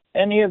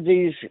 any of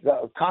these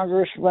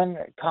congressmen,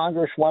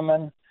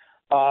 congresswomen,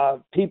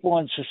 people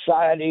in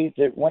society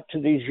that went to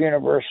these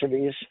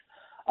universities,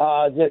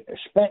 that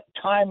spent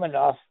time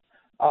enough,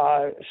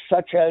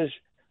 such as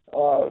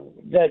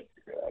that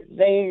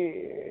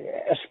they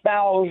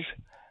espouse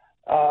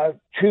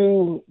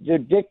to the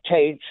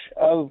dictates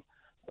of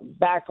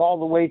back all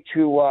the way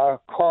to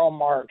Karl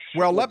Marx.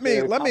 Well, let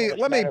me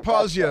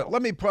pause you.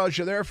 Let me pause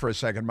you there for a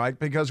second, Mike,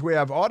 because we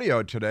have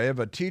audio today of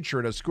a teacher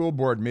at a school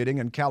board meeting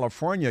in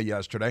California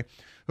yesterday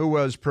who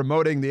was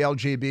promoting the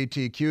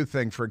LGBTQ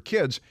thing for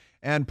kids,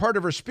 and part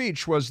of her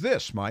speech was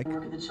this, Mike. I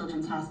work at the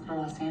Children's Hospital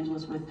Los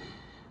Angeles with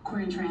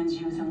queer and trans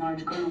youth in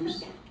large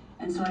groups,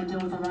 and so I deal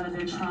with a lot of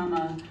their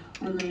trauma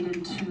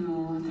related to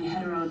the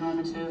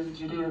heteronormative,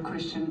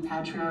 Judeo-Christian,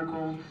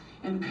 patriarchal,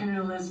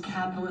 imperialist,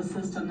 capitalist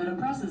system that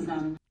oppresses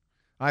them.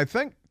 I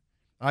think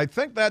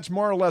that's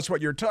more or less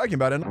what you're talking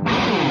about. And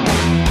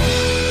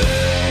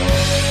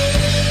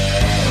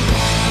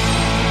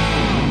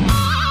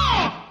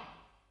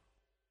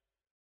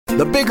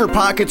The Bigger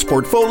Pockets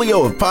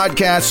portfolio of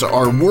podcasts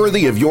are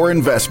worthy of your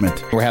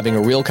investment. We're having a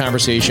real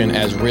conversation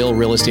as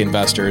real estate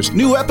investors.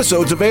 New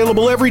episodes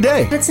available every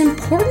day. It's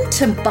important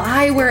to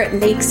buy where it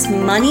makes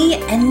money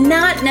and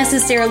not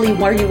necessarily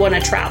where you want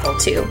to travel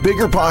to.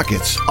 Bigger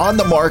Pockets, On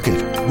the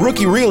Market,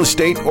 Rookie Real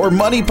Estate, or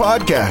Money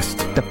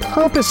Podcast. The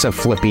purpose of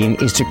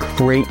flipping is to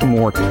create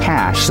more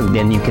cash so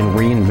then you can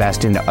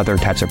reinvest into other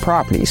types of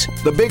properties.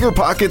 The Bigger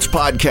Pockets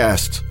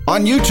Podcast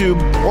on YouTube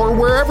or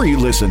wherever you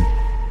listen.